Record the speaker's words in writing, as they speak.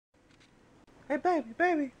Hey,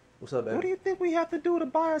 baby. What's up, baby? What do you think we have to do to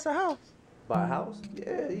buy us a house? Buy a house?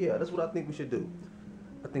 Yeah, that's what I think we should do.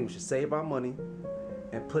 I think we should save our money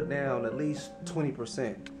and put down at least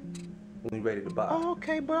 20% when we're ready to buy. Oh,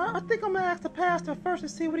 okay, but I think I'm gonna ask the pastor first to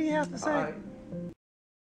see what he has to say. All right.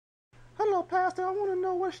 Hello, pastor. I want to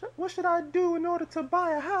know what should I do in order to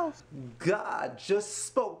buy a house? God just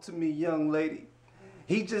spoke to me, young lady.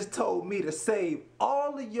 He just told me to save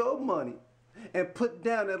all of your money and put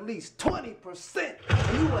down at least 20%,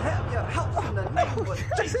 and you will have your house in the name of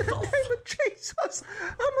Jesus. In the name of Jesus.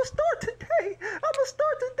 I'm gonna start today,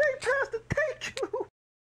 pastor. Thank you.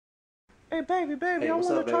 Hey, baby, I what's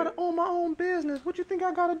want up, to try baby? to own my own business. What you think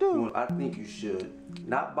I gotta do? Well, I think you should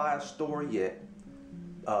not buy a store yet.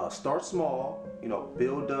 Start small,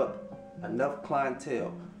 build up enough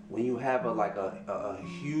clientele. When you have a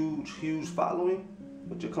huge following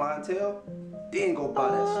with your clientele, then go buy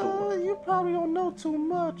that store. You probably don't know too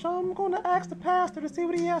much. I'm gonna ask the pastor to see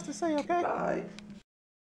what he has to say, okay? All right.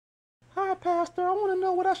 Hi, pastor. I want to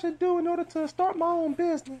know what I should do in order to start my own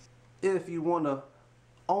business. If you want to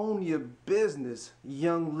own your business,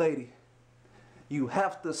 young lady, you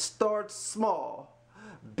have to start small.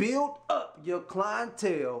 Build up your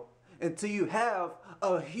clientele until you have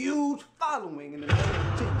a huge following in the name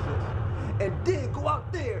of Jesus. And then go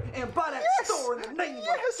out there and buy that store in the name of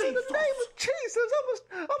Jesus. In the name of Jesus.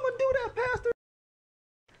 I'm gonna do that, pastor.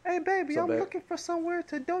 Hey, baby, I'm looking for somewhere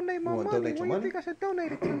to donate my money. Donate your Where money? you think I should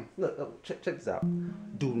donate it to? Look, check this out.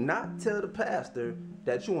 Do not tell the pastor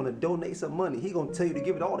that you want to donate some money. He gonna tell you to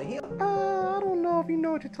give it all to him. I don't know if you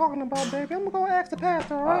know what you're talking about, baby. I'm gonna go ask the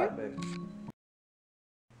pastor, all right? All right, baby.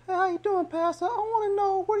 Hey, how you doing, pastor? I want to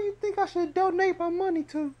know, where do you think I should donate my money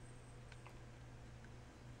to?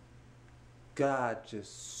 God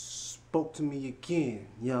just spoke to me again,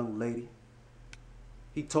 young lady.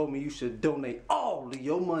 He told me you should donate all of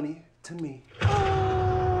your money to me.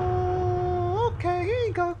 Okay, here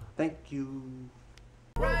you go. Thank you.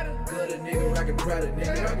 Good nigga, rockin' proud of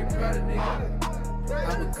nigga, rockin' proud of nigga.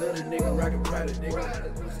 I'm a good nigga, rockin' proud of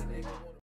nigga.